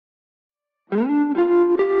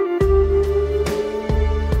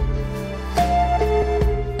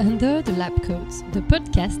Lab Coat, the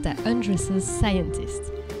podcast that undresses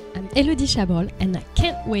scientists. I'm Elodie Chabrol and I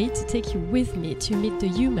can't wait to take you with me to meet the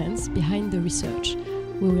humans behind the research.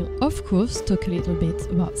 We will of course talk a little bit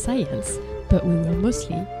about science, but we will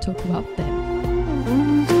mostly talk about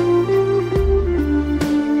them.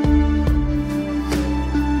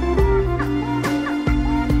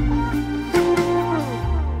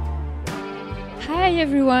 Hi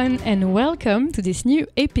everyone and welcome to this new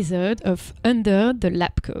episode of Under the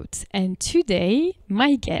Lab Coat. And today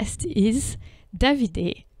my guest is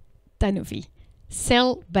Davide Danovi,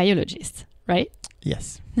 cell biologist, right?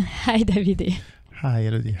 Yes. Hi Davide. Hi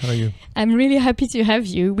Elodie, how are you? I'm really happy to have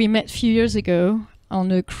you. We met a few years ago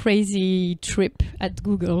on a crazy trip at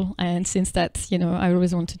Google, and since that, I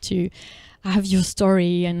always wanted to have your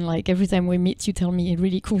story, and like every time we meet you tell me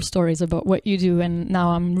really cool stories about what you do, and now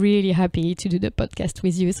I'm really happy to do the podcast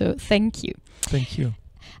with you, so thank you. Thank you.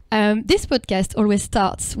 This podcast always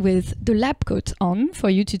starts with the lab coat on for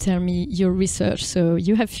you to tell me your research, so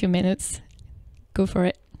you have a few minutes. Go for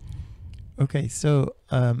it. Okay, so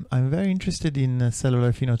I'm very interested in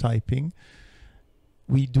cellular phenotyping.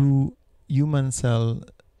 We do human cell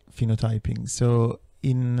phenotyping. So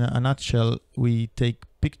in a nutshell, we take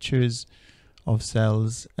pictures of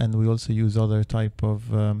cells and we also use other type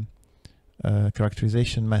of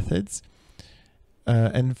characterization methods.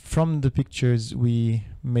 And from the pictures, we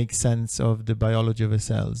make sense of the biology of the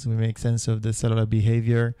cells. We make sense of the cellular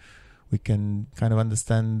behavior. We can kind of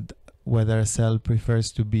understand whether a cell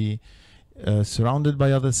prefers to be surrounded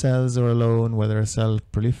by other cells or alone, whether a cell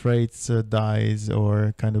proliferates, dies,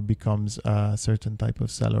 or kind of becomes a certain type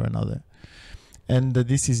of cell or another. And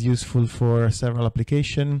this is useful for several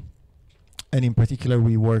applications. And in particular,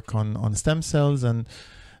 we work on stem cells. And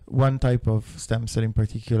one type of stem cell in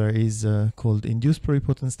particular is called induced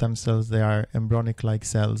pluripotent stem cells. They are embryonic-like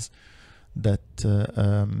cells that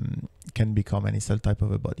can become any cell type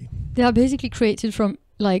of a body. They are basically created from,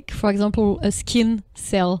 like, for example, a skin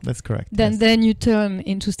cell. That's correct. Then you turn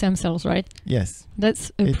into stem cells, right? Yes.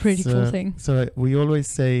 That's a pretty cool thing. So we always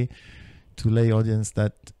say to lay audience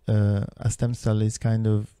that a stem cell is kind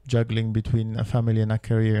of juggling between a family and a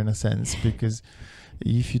career in a sense, because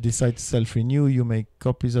if you decide to self-renew, you make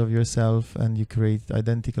copies of yourself and you create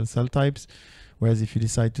identical cell types. Whereas if you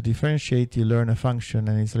decide to differentiate, you learn a function,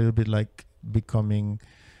 and it's a little bit like becoming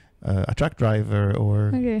a truck driver or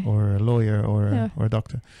a lawyer or a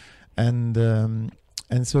doctor. And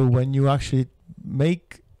so when you actually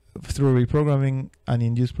make, through reprogramming, an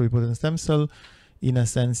induced pluripotent stem cell, in a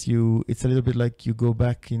sense, it's a little bit like you go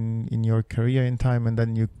back in your career in time, and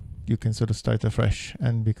then you can sort of start afresh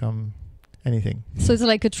and become anything. So it's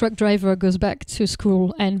like a truck driver goes back to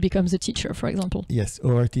school and becomes a teacher, for example. Yes,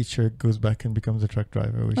 or a teacher goes back and becomes a truck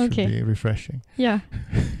driver, which should be refreshing. Yeah,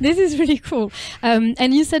 this is really cool.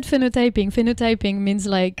 And you said phenotyping. Phenotyping means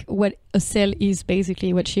like what a cell is,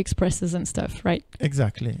 basically what she expresses and stuff, right?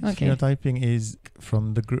 Exactly. Okay. Phenotyping is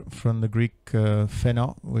from the Greek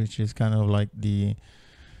pheno, which is kind of like the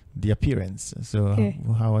appearance. So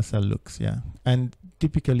how a cell looks, yeah. And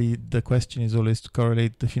typically the question is always to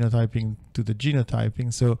correlate the phenotyping to the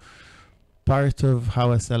genotyping. So part of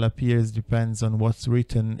how a cell appears depends on what's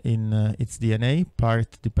written in its DNA.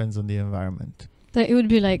 Part depends on the environment. That it would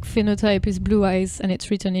be like phenotype is blue eyes and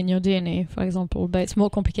it's written in your DNA, for example, but it's more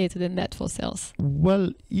complicated than that for cells.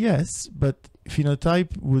 Well, yes, but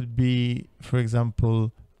phenotype would be, for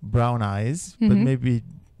example, brown eyes, but maybe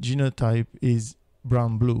genotype is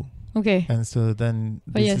brown-blue. Okay. And so then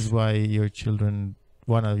this is why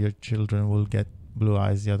one of your children will get blue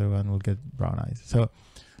eyes, the other one will get brown eyes. So,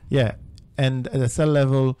 yeah. And at a cell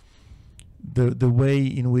level, the way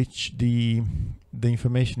in which the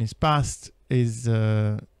information is passed is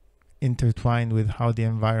intertwined with how the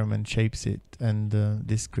environment shapes it, and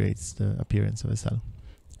this creates the appearance of a cell.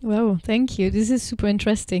 Wow, thank you. This is super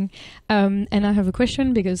interesting. And I have a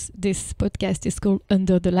question, because this podcast is called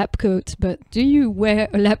Under the Lab Coat, but do you wear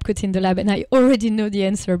a lab coat in the lab? And I already know the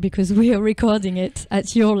answer because we are recording it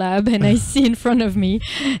at your lab and I see in front of me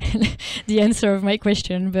the answer of my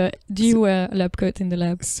question, but do you wear a lab coat in the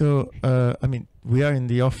lab? So, I mean, we are in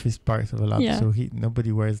the office part of a lab, so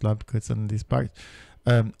nobody wears lab coats on this part.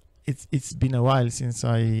 It's been a while since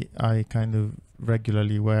I kind of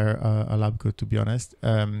regularly wear a lab coat, to be honest.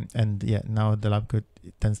 And yeah, now the lab coat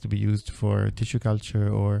tends to be used for tissue culture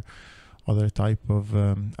or other type of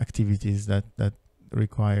activities that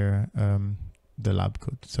require the lab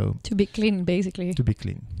coat. So to be clean, basically. To be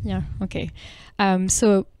clean. Yeah. Okay.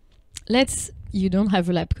 So let's you don't have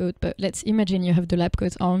a lab coat, but let's imagine you have the lab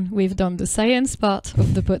coat on. We've done the science part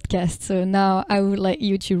of the podcast. So now I would like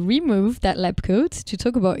you to remove that lab coat to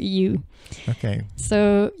talk about you. Okay.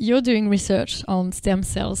 So you're doing research on stem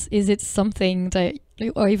cells. Is it something that,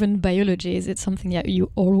 or even biology, is it something that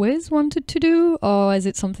you always wanted to do, or is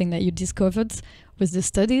it something that you discovered with the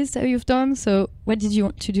studies that you've done? So what did you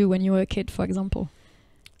want to do when you were a kid, for example?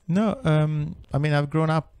 No, I mean, I've grown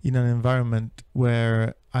up in an environment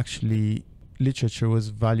where actually literature was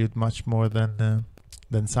valued much more than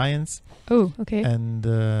science. Oh, okay. And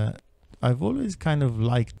I've always kind of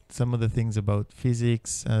liked some of the things about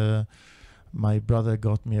physics. My brother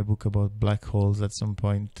got me a book about black holes at some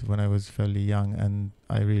point when I was fairly young, and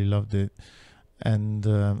I really loved it. And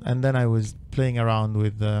then I was playing around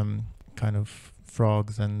with kind of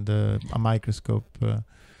frogs and a microscope.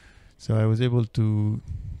 So I was able to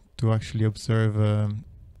actually observe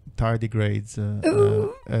tardigrades,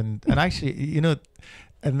 and actually, you know,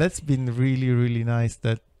 and that's been really, really nice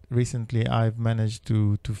that recently I've managed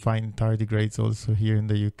to find tardigrades also here in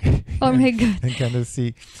the UK. Oh my God. And kind of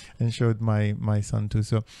see and showed my son too.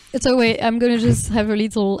 So wait, I'm going to just have a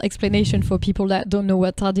little explanation for people that don't know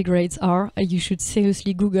what tardigrades are. You should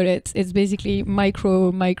seriously Google it. It's basically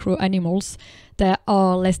micro animals that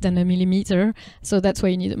are less than a millimeter. So that's why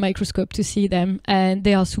you need a microscope to see them. And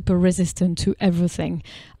they are super resistant to everything,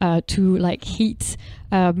 to like heat,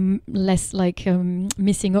 less like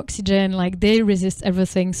missing oxygen. Like they resist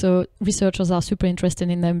everything. So researchers are super interested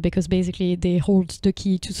in them because basically they hold the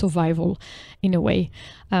key to survival in a way.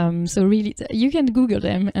 So really, you can Google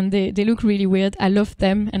them, and they look really weird. I love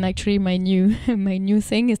them, and actually, my new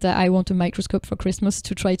thing is that I want a microscope for Christmas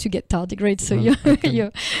to try to get tardigrades. So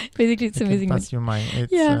you're basically, it's amazing. Pass your mind.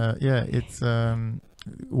 It's, it's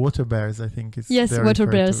water bears. I think it's water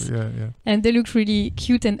bears. Yeah. And they look really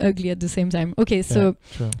cute and ugly at the same time. Okay, so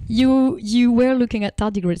you were looking at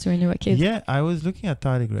tardigrades when you were a kid. Yeah, I was looking at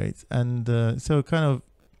tardigrades, and so kind of.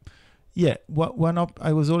 Yeah,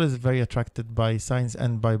 I was always very attracted by science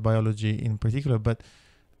and by biology in particular, but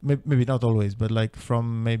maybe not always, but like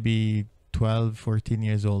from maybe 12, 14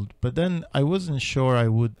 years old. But then I wasn't sure I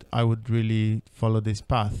would really follow this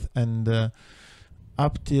path. And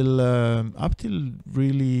up till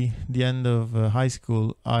really the end of high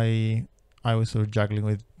school, I was sort of juggling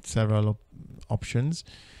with several options,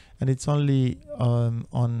 and it's only on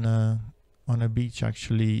a beach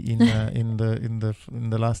actually in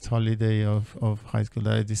the last holiday of high school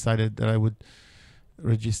that I decided that I would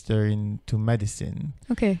register into medicine.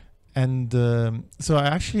 Okay. And so I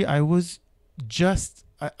actually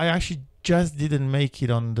just didn't make it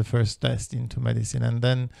on the first test into medicine, and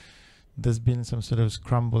then there's been some sort of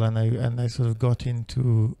scramble, and I sort of got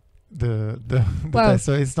into the test.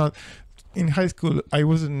 So it's not in high school. I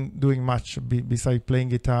wasn't doing much besides playing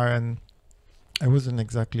guitar, and I wasn't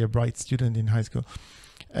exactly a bright student in high school.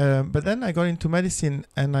 But then I got into medicine,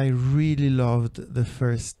 and I really loved the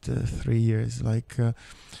first 3 years.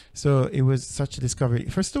 So it was such a discovery.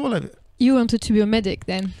 First of all, you wanted to be a medic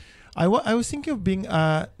then? I was thinking of being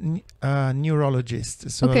a neurologist.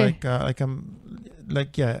 So okay.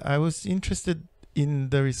 I was interested in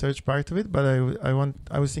the research part of it, but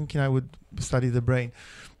I was thinking I would study the brain.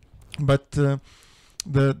 But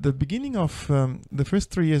the beginning of the first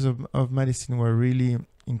 3 years of medicine were really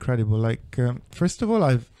incredible. First of all,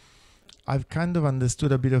 I've kind of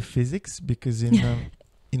understood a bit of physics, because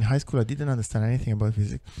in high school I didn't understand anything about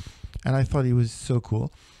physics, and I thought it was so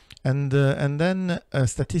cool. And then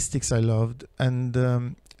statistics I loved, and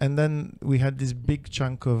then we had this big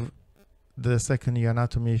chunk of the second year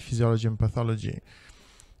anatomy, physiology, and pathology,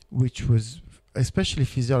 which was especially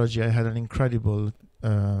physiology. I had an incredible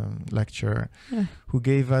lecturer who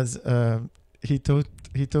gave us he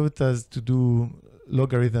taught us to do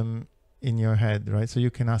logarithm in your head, right? So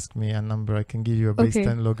you can ask me a number, I can give you a base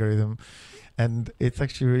 10 logarithm, and it's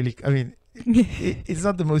actually really, I mean, it's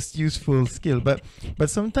not the most useful skill, but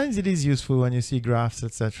sometimes it is useful when you see graphs,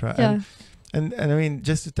 etc. And I mean,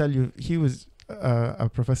 just to tell you, he was a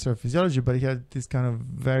professor of physiology, but he had this kind of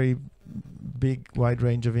very big, wide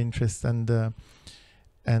range of interests,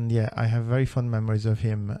 and yeah, I have very fond memories of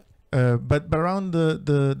him. But around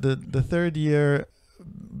the third year,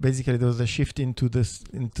 basically there was a shift into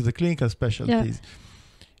the clinical specialties,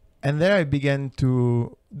 and there I began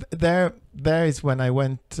to. There is when I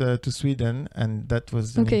went to Sweden, and that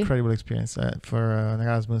was an incredible experience for an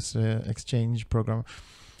Erasmus exchange program.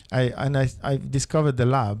 I discovered the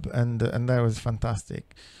lab, and that was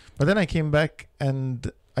fantastic. But then I came back,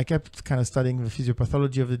 and I kept kind of studying the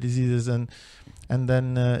physiopathology of the diseases, and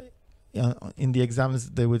then in the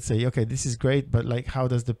exams they would say, okay, this is great, but like, how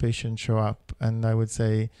does the patient show up? And I would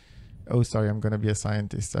say, oh, sorry, I'm going to be a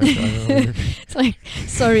scientist. I don't know. It's like,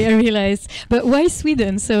 sorry, I realized. But why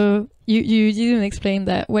Sweden? So you didn't explain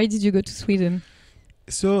that. Why did you go to Sweden?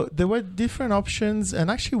 So there were different options,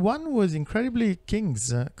 and actually one was incredibly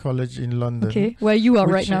King's College in London. Okay, where you are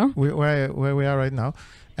right now. Where we are right now.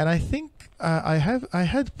 And I think I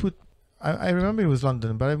remember it was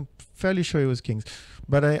London, but I'm fairly sure it was King's.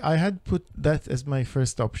 But I had put that as my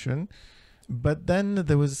first option. But then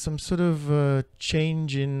there was some sort of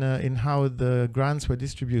change in how the grants were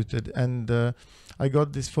distributed. And I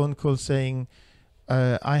got this phone call saying,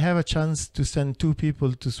 I have a chance to send 2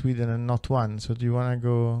 people to Sweden and not 1. So do you want to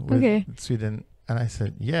go with Sweden? And I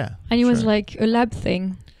said, yeah. And it was like a lab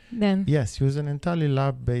thing then? Yes, it was an entirely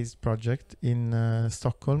lab-based project in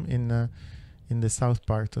Stockholm, in the south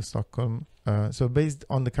part of Stockholm. So based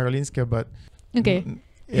on the Karolinska, but... Okay.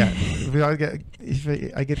 Yeah,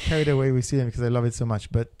 I get carried away with Sweden because I love it so much.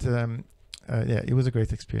 But yeah, it was a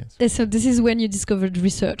great experience. So this is when you discovered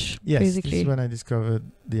research, basically. This is when I discovered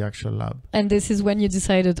the actual lab. And this is when you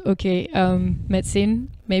decided, okay,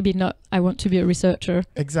 medicine, maybe not, I want to be a researcher.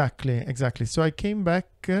 Exactly. So I came back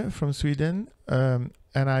from Sweden and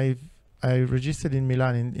I registered in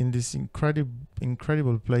Milan in this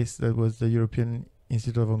incredible place that was the European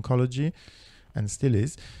Institute of Oncology, and still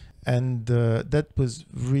is. And that was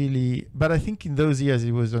really, but I think in those years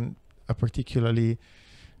it was a particularly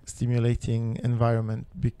stimulating environment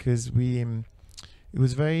because it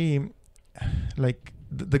was very, like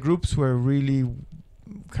the groups were really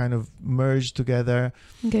kind of merged together.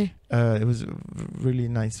 Okay. It was a really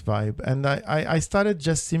nice vibe. And I started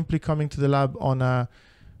just simply coming to the lab on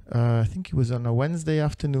I think it was on a Wednesday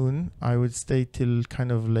afternoon. I would stay till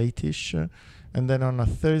kind of late-ish. And then on a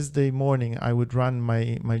Thursday morning, I would run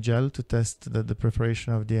my gel to test that the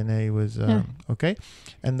preparation of DNA was okay.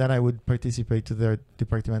 And then I would participate to their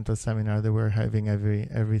departmental seminar they were having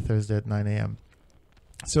every Thursday at 9 a.m.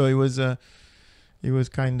 So it was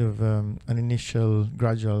kind of an initial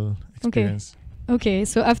gradual experience. Okay,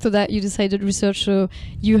 so after that you decided research, so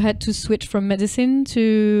you had to switch from medicine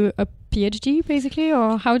to a PhD basically,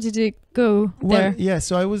 or how did it go there? Well, yeah,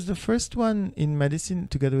 so I was the first one in medicine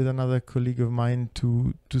together with another colleague of mine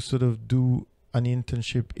to sort of do an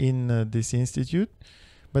internship in this institute.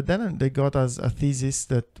 But then they got us a thesis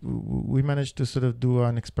that we managed to sort of do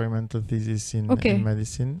an experimental thesis in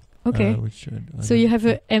medicine. Okay. So you have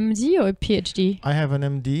a MD or a PhD? I have an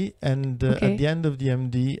MD, and at the end of the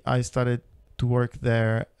MD, I started to work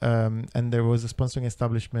there, and there was a sponsoring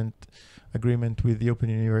establishment agreement with the Open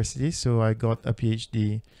University, so I got a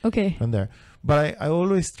PhD from there. But I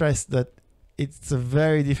always stress that it's a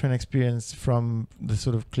very different experience from the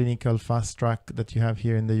sort of clinical fast track that you have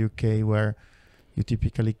here in the UK, where you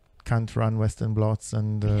typically can't run Western blots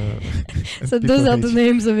and so those are the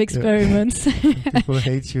names of experiments. People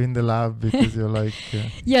hate you in the lab because you're like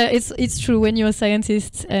yeah, it's true. When you're a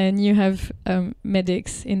scientist and you have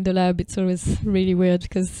medics in the lab, it's always really weird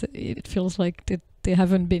because it feels like they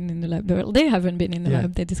haven't been in the lab. Well, they haven't been in the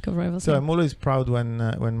lab. They discover everything. So I'm always proud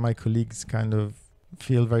when my colleagues kind of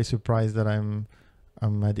feel very surprised that I'm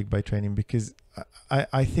a medic by training, because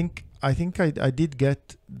I think I did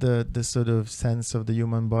get the sort of sense of the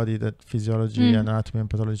human body that physiology and anatomy and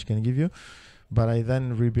pathology can give you, but I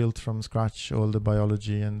then rebuilt from scratch all the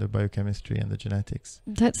biology and the biochemistry and the genetics.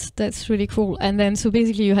 That's really cool. And then so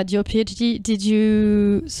basically you had your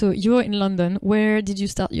PhD. So you were in London. Where did you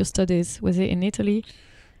start your studies? Was it in Italy?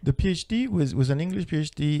 The PhD was an English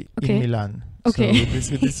PhD in Milan. Okay.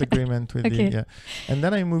 So with this agreement with and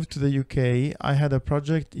then I moved to the UK. I had a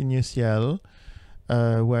project in UCL.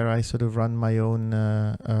 Where I sort of run my own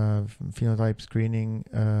phenotype screening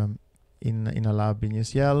in a lab in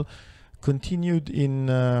UCL, continued in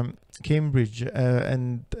Cambridge,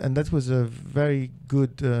 and that was a very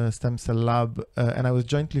good stem cell lab, and I was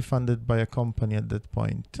jointly funded by a company at that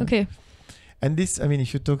point. Okay. And this, I mean,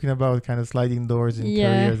 if you're talking about kind of sliding doors in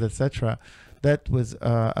careers, etc., that was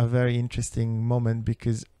a very interesting moment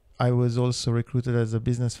because I was also recruited as a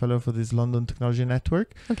business fellow for this London Technology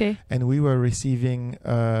Network. Okay. And we were receiving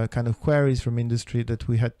kind of queries from industry that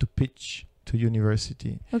we had to pitch to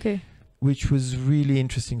university. Okay. Which was really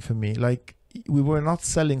interesting for me. Like, we were not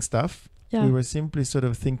selling stuff. Yeah. We were simply sort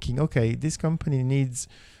of thinking, okay, this company needs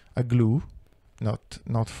a glue,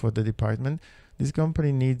 not for the department. This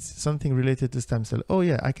company needs something related to stem cell. Oh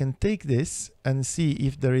yeah, I can take this and see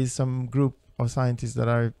if there is some group of scientists that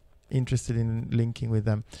are interested in linking with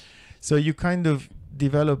them. So you kind of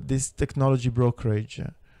develop this technology brokerage,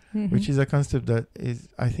 which is a concept that is,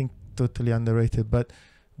 I think, totally underrated, but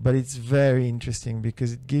it's very interesting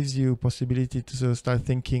because it gives you possibility to sort of start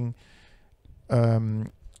thinking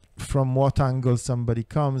from what angle somebody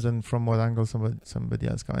comes and from what angle somebody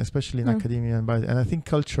else comes, especially in academia and I think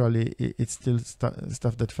culturally it's still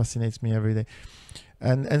stuff that fascinates me every day.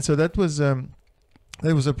 And so that was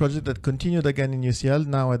a project that continued again in UCL,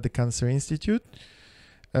 now at the Cancer Institute.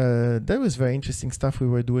 That was very interesting stuff we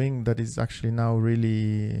were doing that is actually now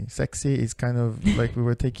really sexy. It's kind of like we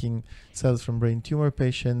were taking cells from brain tumor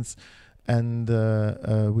patients and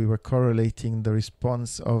we were correlating the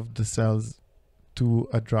response of the cells to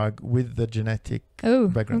a drug with the genetic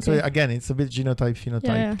background. Okay. So again, it's a bit genotype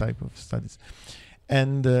phenotype type of studies.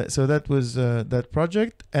 And so that was that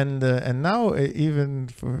project. And now even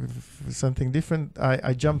for something different,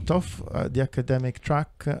 I jumped off the academic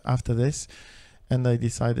track after this, and I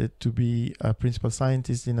decided to be a principal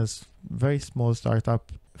scientist in a very small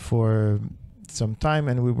startup for some time.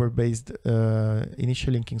 And we were based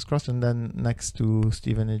initially in King's Cross and then next to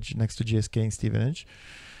Stevenage, next to GSK in Stevenage.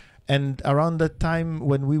 And around that time,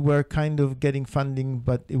 when we were kind of getting funding,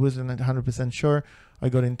 but it wasn't 100% sure, I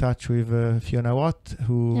got in touch with Fiona Watt,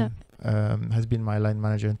 who has been my line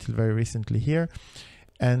manager until very recently here.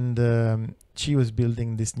 And she was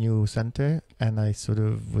building this new center, and I sort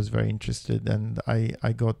of was very interested, and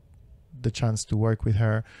I got the chance to work with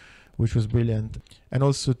her, which was brilliant. And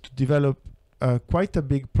also to develop quite a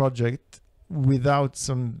big project without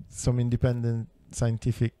some independent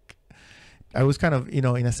scientific. I was kind of, in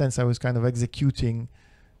a sense, I was kind of executing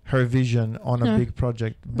her vision on a big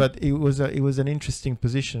project, but it was an interesting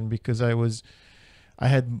position because I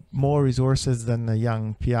had more resources than a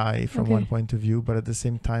young PI from one point of view, but at the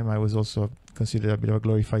same time, I was also considered a bit of a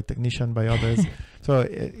glorified technician by others. So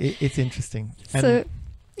it's interesting. And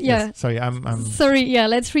yes, sorry, I'm sorry. Yeah,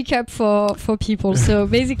 let's recap for people. So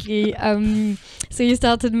basically, so you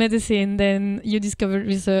started medicine, then you discovered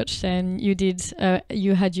research, and you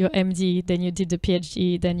had your MD, then you did the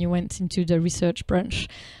PhD, then you went into the research branch,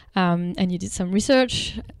 and you did some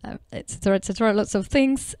research, etc., lots of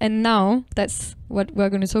things. And now that's what we're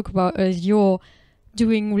going to talk about. You're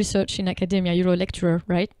doing research in academia. You're a lecturer,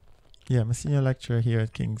 right? Yeah, I'm a senior lecturer here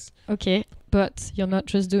at King's. Okay, but you're not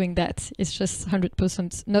just doing that. It's just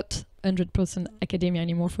 100%, not 100% academia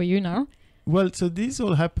anymore for you now. Well, so this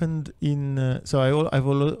all happened in. So I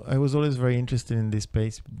was always very interested in this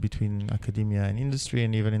space between academia and industry,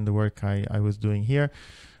 and even in the work I was doing here.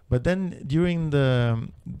 But then during the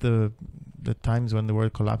times when the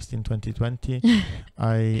world collapsed in 2020,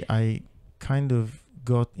 I kind of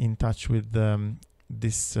got in touch with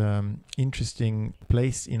this interesting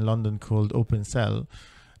place in London called Open Cell,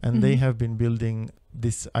 and they have been building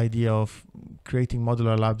this idea of creating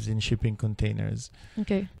modular labs in shipping containers.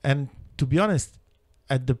 Okay. And to be honest,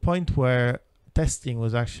 at the point where testing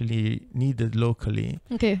was actually needed locally,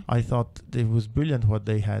 I thought it was brilliant what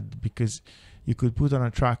they had, because you could put on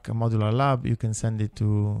a truck a modular lab, you can send it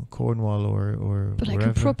to Cornwall or but wherever.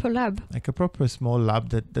 Like a proper lab? Like a proper small lab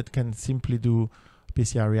that can simply do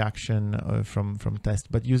PCR reaction from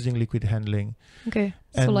test, but using liquid handling. Okay,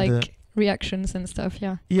 and so like reactions and stuff,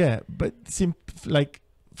 Yeah, but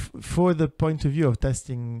for the point of view of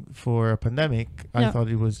testing for a pandemic, I thought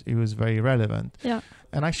it was very relevant. Yeah,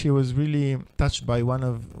 and actually, I was really touched by one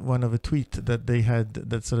of a tweet that they had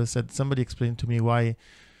that sort of said, somebody explained to me why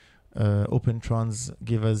Opentrons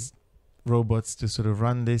give us robots to sort of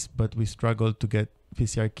run this, but we struggle to get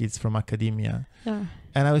PCR kits from academia. Yeah,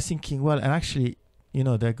 and I was thinking, well, and actually,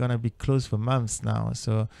 they're gonna be closed for months now.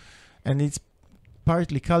 So, and it's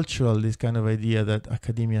partly cultural, this kind of idea that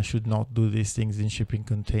academia should not do these things in shipping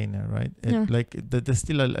container, right? There's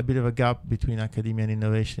still a bit of a gap between academia and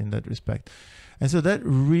innovation in that respect. And so that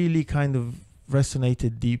really kind of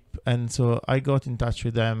resonated deep. And so I got in touch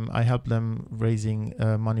with them. I helped them raising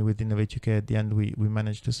money with Innovate UK. At the end, we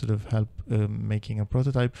managed to sort of help making a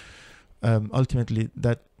prototype. Ultimately,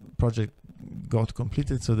 that project got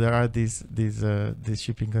completed. So there are these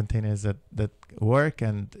shipping containers that work,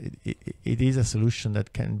 and it is a solution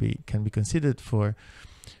that can be considered for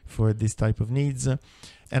this type of needs. And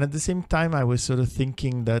at the same time, I was sort of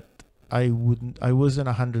thinking that I wasn't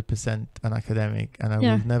 100% an academic, and I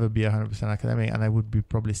would never be 100% academic, and I would be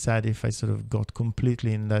probably sad if I sort of got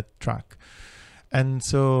completely in that track. And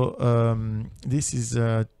so this is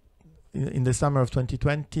in the summer of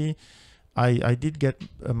 2020. I did get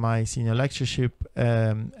my senior lectureship,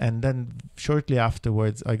 and then shortly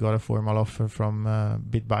afterwards, I got a formal offer from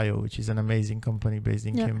bit.bio, which is an amazing company based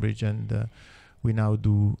in Cambridge, and we now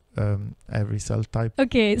do every cell type.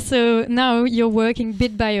 Okay, so now you're working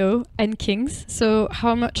bit.bio and King's. So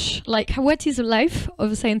what is the life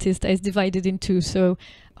of a scientist that is divided in two? So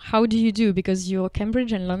how do you do? Because you're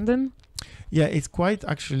Cambridge and London? Yeah, it's quite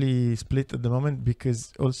actually split at the moment,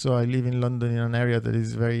 because also I live in London in an area that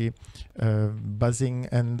is very buzzing,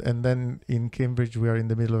 and then in Cambridge we are in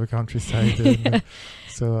the middle of a countryside. And,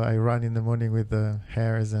 so I run in the morning with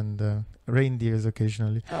hares and reindeers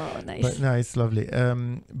occasionally. Oh, nice. But no, it's lovely.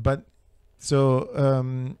 But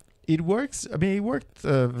so it works. I mean, it worked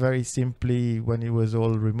very simply when it was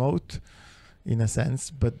all remote, in a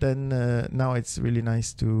sense. But then now it's really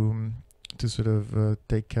nice to sort of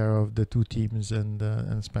take care of the two teams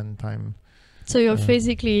and spend time. So you're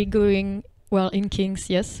basically going, well, in Kings,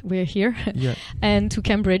 yes, we're here, Yeah. and to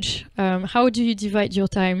Cambridge. How do you divide your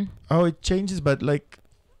time? Oh, it changes, but like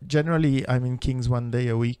generally I'm in Kings 1 day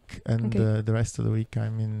a week, and the rest of the week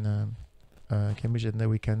I'm in Cambridge, and the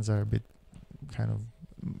weekends are a bit kind of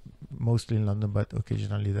mostly in London, but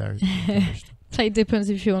occasionally there. So it depends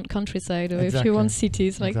if you want countryside or if you want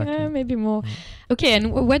cities, like maybe more. Okay,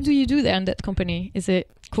 and what do you do there in that company? Is it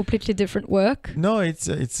completely different work? No, it's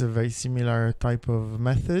a very similar type of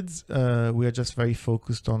methods. We are just very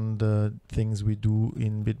focused on the things we do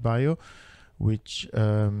in bit.bio, which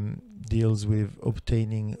deals with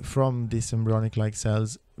obtaining from these embryonic-like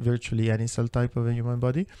cells virtually any cell type of a human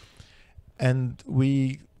body. And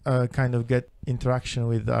we kind of get interaction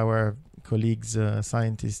with our colleagues,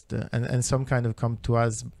 scientists, and some kind of come to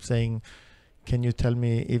us saying, can you tell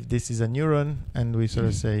me if this is a neuron? And we sort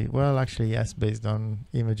of say, well, actually, yes, based on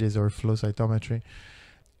images or flow cytometry.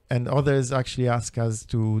 And others actually ask us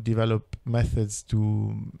to develop methods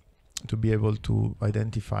to be able to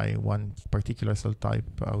identify one particular cell type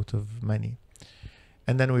out of many.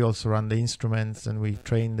 And then we also run the instruments, and we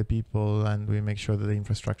train the people, and we make sure that the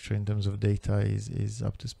infrastructure in terms of data is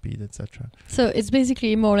up to speed, etc. So it's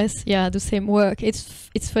basically more or less, the same work.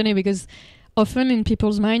 It's funny because often in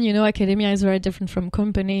people's mind, academia is very different from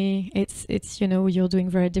company. It's you're doing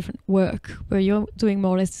very different work, but you're doing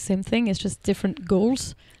more or less the same thing. It's just different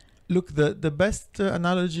goals. Look, the best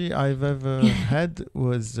analogy I've ever had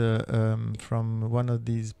was from one of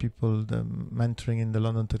these people mentoring in the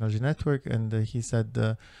London Technology Network, and he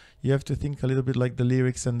said, you have to think a little bit like the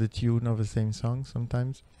lyrics and the tune of the same song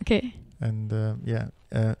sometimes. Okay. And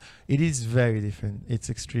it is very different. It's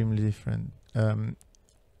extremely different.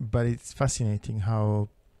 But it's fascinating how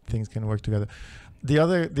things can work together. The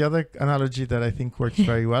other analogy that I think works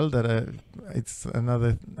very well, that it's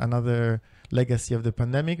another legacy of the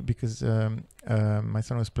pandemic, because my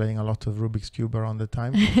son was playing a lot of Rubik's Cube around the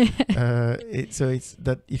time. So it's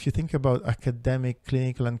that if you think about academic,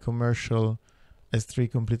 clinical, and commercial as three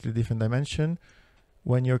completely different dimensions,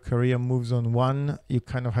 when your career moves on one, you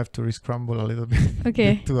kind of have to rescramble a little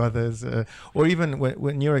bit to others, or even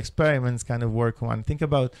when your experiments kind of work on one. Think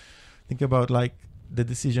about like the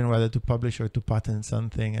decision whether to publish or to patent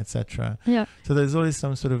something, etc. Yeah. So there's always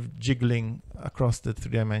some sort of jiggling across the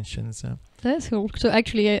three dimensions. That's cool. So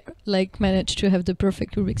actually, I managed to have the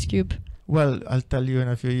perfect Rubik's Cube. Well, I'll tell you in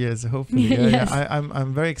a few years, hopefully. Yes.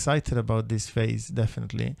 I'm very excited about this phase.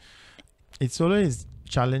 Definitely, it's always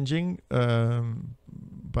challenging,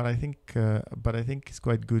 but I think it's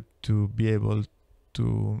quite good to be able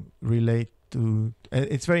to relate to.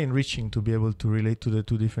 It's very enriching to be able to relate to the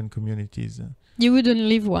two different communities. You wouldn't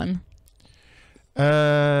leave one.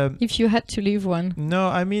 If you had to leave one. No,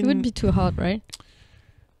 I mean, it would be too hard, right?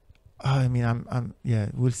 I mean,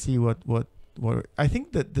 we'll see what I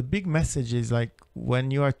think that the big message is, like, when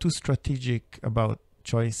you are too strategic about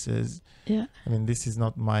choices. Yeah. I mean, this is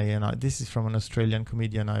not this is from an Australian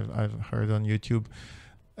comedian I've heard on YouTube.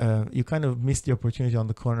 You kind of miss the opportunity on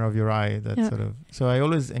the corner of your eye. So I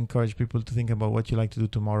always encourage people to think about what you like to do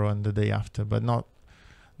tomorrow and the day after, but not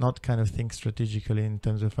kind of think strategically in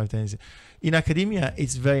terms of 5, 10 years. In academia,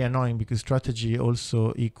 it's very annoying because strategy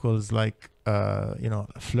also equals like,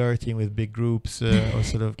 flirting with big groups or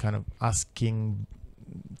sort of kind of asking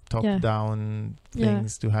top-down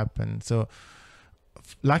things to happen. So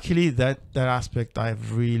luckily that aspect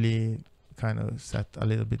I've really kind of set a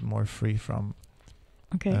little bit more free from.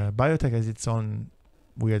 Okay. Biotech has its own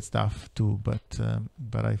weird stuff too,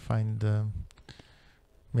 but I find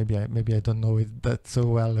maybe I don't know it that so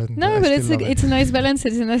well. And no, but it's a nice balance.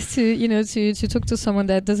 It's nice to talk to someone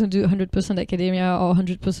that doesn't do 100% academia or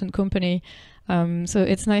 100% company. So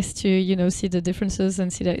it's nice to see the differences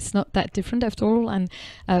and see that it's not that different after all. And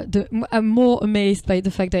I'm more amazed by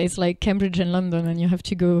the fact that it's like Cambridge and London, and you have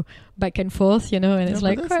to go back and forth, and it's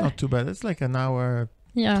like that's not too bad. It's like an hour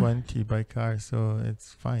 20 by car, so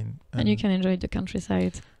it's fine. And you can enjoy the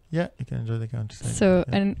countryside. Yeah, you can enjoy the countryside. So,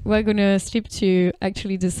 and we're going to slip to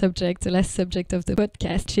actually the last subject of the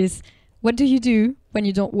podcast is, what do you do when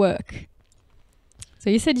you don't work? So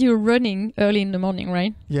you said you're running early in the morning,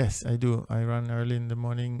 right? Yes, I do. I run early in the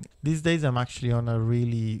morning. These days I'm actually on a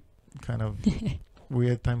really kind of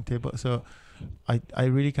weird timetable. So I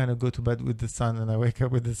really kind of go to bed with the sun and I wake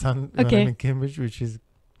up with the sun when I'm in Cambridge, which is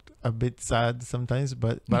a bit sad sometimes,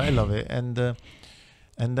 but I love it. And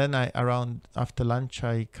then around after lunch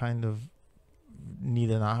I kind of need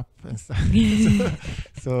a nap and stuff.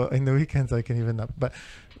 So in the weekends I can even nap.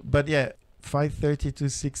 But yeah, 5:30 to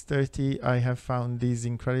 6:30 I have found these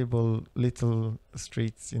incredible little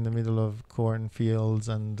streets in the middle of cornfields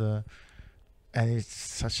and it's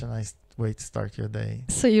such a nice way to start your day.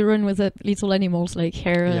 So you run with the little animals like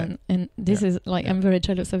hare and this is like I'm very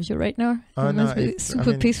jealous of you right now. It must be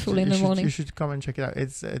super peaceful in the morning. You should come and check it out.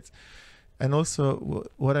 It's and also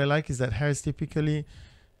what I like is that hares typically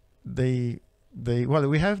we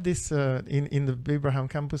have this in the Abraham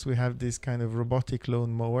campus we have this kind of robotic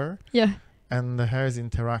lawn mower. Yeah. And the hares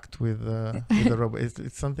interact with the robot.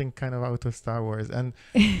 It's something kind of out of Star Wars. And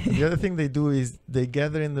the other thing they do is they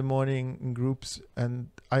gather in the morning in groups, and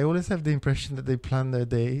I always have the impression that they plan their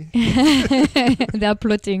day. They're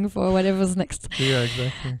plotting for whatever's next. Yeah,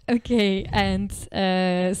 exactly. Okay, and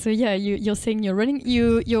so yeah, you're saying you're running.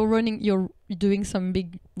 You're doing some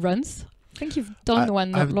big runs. I think you've done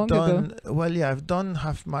one not long ago. Well, yeah, I've done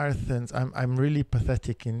half marathons. I'm really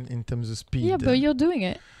pathetic in terms of speed. Yeah, but you're doing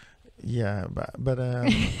it. Yeah, but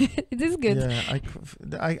it is good. Yeah,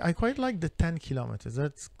 I quite like the 10 kilometers.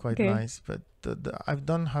 That's quite nice. But I've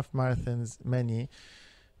done half marathons, many,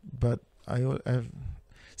 but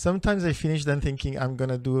sometimes I finish then thinking I'm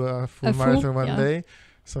gonna do a full marathon one day.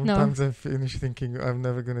 Sometimes I finish thinking I'm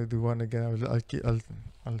never gonna do one again.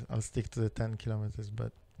 I'll stick to the 10 kilometers.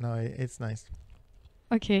 But no, it's nice.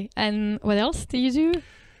 Okay, and what else do you do?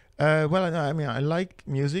 Well, I mean, I like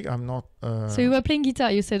music. I'm not. So you were playing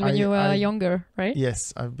guitar, you said, when you were younger, right?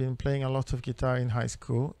 Yes, I've been playing a lot of guitar in high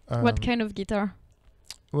school. What kind of guitar?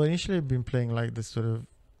 Well, initially I've been playing like this sort of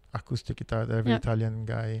acoustic guitar that every Italian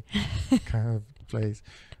guy kind of plays.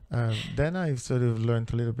 Then I've sort of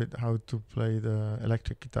learned a little bit how to play the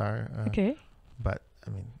electric guitar. Okay. But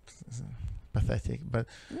I mean, it's pathetic. But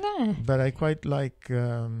nah. But I quite like.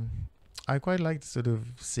 I quite like to sort of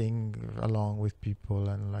sing along with people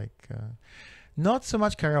and like not so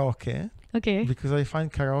much karaoke. Okay. Because I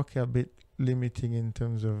find karaoke a bit limiting in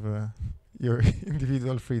terms of your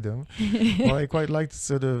individual freedom. Well, I quite like to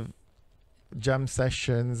sort of jam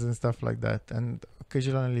sessions and stuff like that. And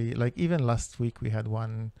occasionally, like even last week we had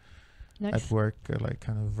one at work, like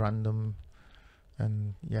kind of random.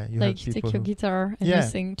 And yeah, you like have people take your guitar and you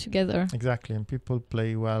sing together. Exactly, and people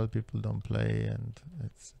play well, people don't play, and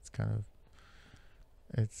it's kind of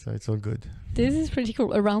it's all good. This is pretty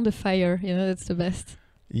cool. Around the fire, that's the best.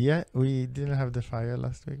 Yeah, we didn't have the fire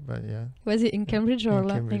last week, but yeah. Was it in Cambridge or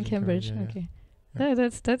in Cambridge? Yeah, okay. Yeah.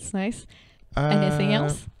 That's nice. Anything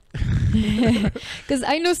else? Because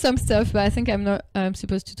I know some stuff, but I think I'm not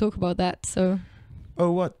supposed to talk about that. So.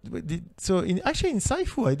 Oh, what? In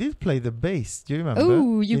Saifu, I did play the bass. Do you remember?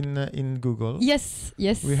 Oh, in Google. Yes.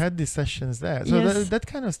 We had these sessions there. So that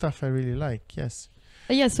kind of stuff I really like. Yes.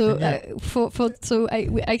 Yeah. So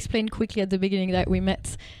I explained quickly at the beginning that we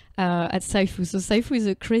met at Saifu. So Saifu is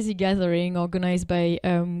a crazy gathering organized by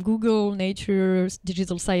Google, Nature,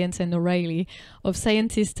 Digital Science, and O'Reilly of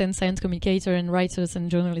scientists and science communicators and writers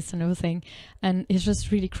and journalists and everything. And it's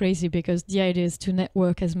just really crazy because the idea is to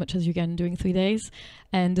network as much as you can during 3 days.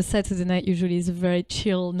 And the Saturday night usually is a very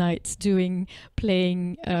chill night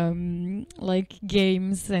playing like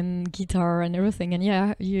games and guitar and everything. And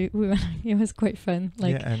it was quite fun.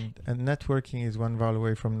 Like, and networking is one vowel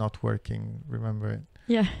away from not working. Remember it.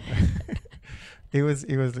 Yeah. It was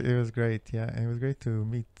great. Yeah, and it was great to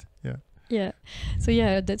meet. Yeah. Yeah. So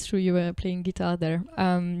that's true. You were playing guitar there.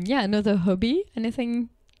 Another hobby? Anything?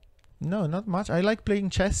 No, not much. I like playing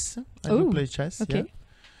chess. I do play chess. Okay.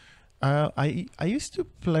 Yeah. I used to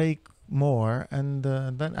play more, and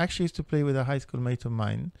then actually used to play with a high school mate of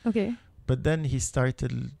mine. Okay. But then he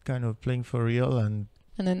started kind of playing for real, and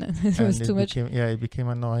then it was too much. It became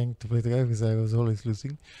annoying to play together because I was always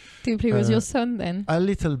losing. Do you play with your son then? A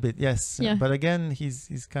little bit, yes. Yeah. But again,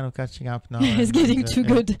 he's kind of catching up now. He's getting too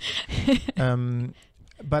good.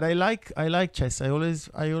 But I like chess. I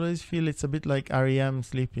always feel it's a bit like REM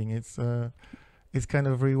sleeping. It's kind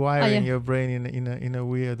of rewiring your brain in a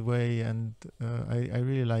weird way, and I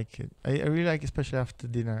really like it. I really like, especially after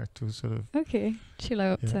dinner, to sort of chill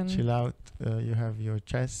out. Chill out. You have your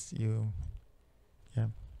chess.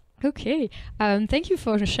 Okay. Thank you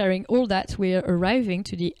for sharing all that. We're arriving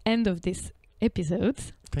to the end of this episode.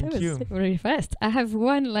 Thank That you. was very fast. I have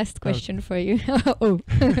one last question for you. Oh.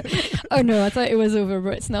 Oh no, I thought it was over,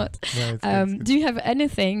 but it's not. No, it's good. Do you have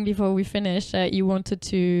anything before we finish you wanted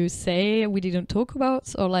to say we didn't talk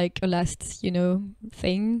about, or like a last,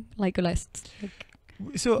 thing, like a last,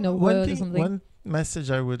 So no, one word or thing, something. one message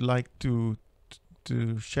I would like to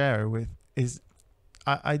share with is,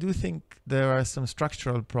 I do think there are some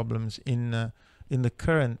structural problems in the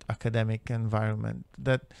current academic environment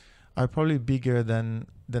that are probably bigger than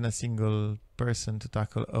a single person to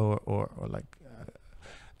tackle, or like,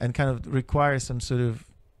 and kind of require some sort of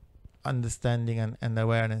understanding and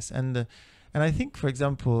awareness. And I think, for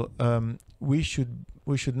example, we should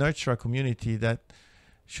nurture a community that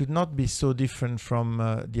should not be so different from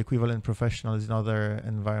the equivalent professionals in other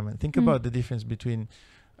environments. Think about the difference between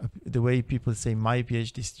the way people say my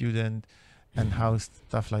PhD student and how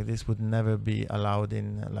stuff like this would never be allowed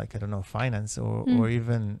in, like, I don't know, finance or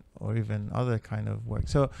even other kind of work.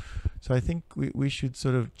 So I think we should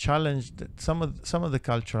sort of challenge some of the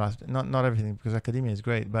cultural aspects, not everything, because academia is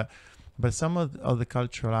great, but some of the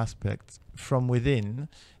cultural aspects from within,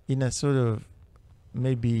 in a sort of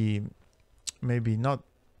maybe not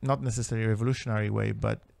necessarily revolutionary way,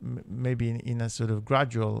 but maybe in a sort of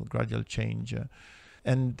gradual change.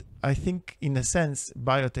 And I think, in a sense,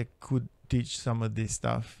 biotech could teach some of this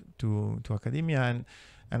stuff to academia,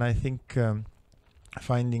 and I think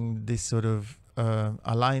finding this sort of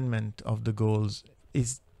alignment of the goals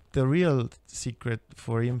is the real secret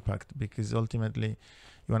for impact, because ultimately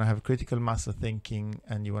you want to have critical mass of thinking,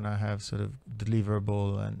 and you want to have sort of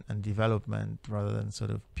deliverable and development rather than sort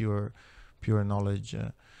of pure knowledge.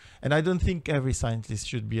 And I don't think every scientist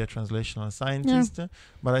should be a translational scientist,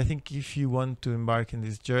 but I think if you want to embark in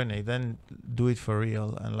this journey, then do it for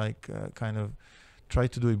real, and like kind of try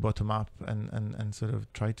to do it bottom up, and sort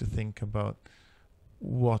of try to think about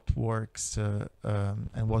what works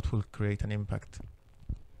and what will create an impact.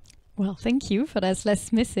 Well, thank you for that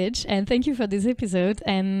last message, and thank you for this episode.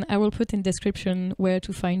 And I will put in description where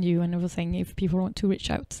to find you and everything if people want to reach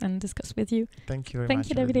out and discuss with you. Thank you very Thank much.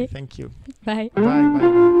 you, Davide. Thank you. Bye. Bye.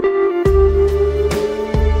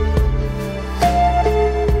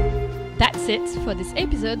 That's it for this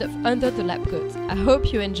episode of Under the Lab Coat. I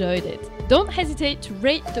hope you enjoyed it. Don't hesitate to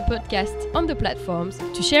rate the podcast on the platforms,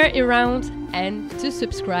 to share it around, and to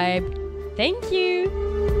subscribe. Thank you.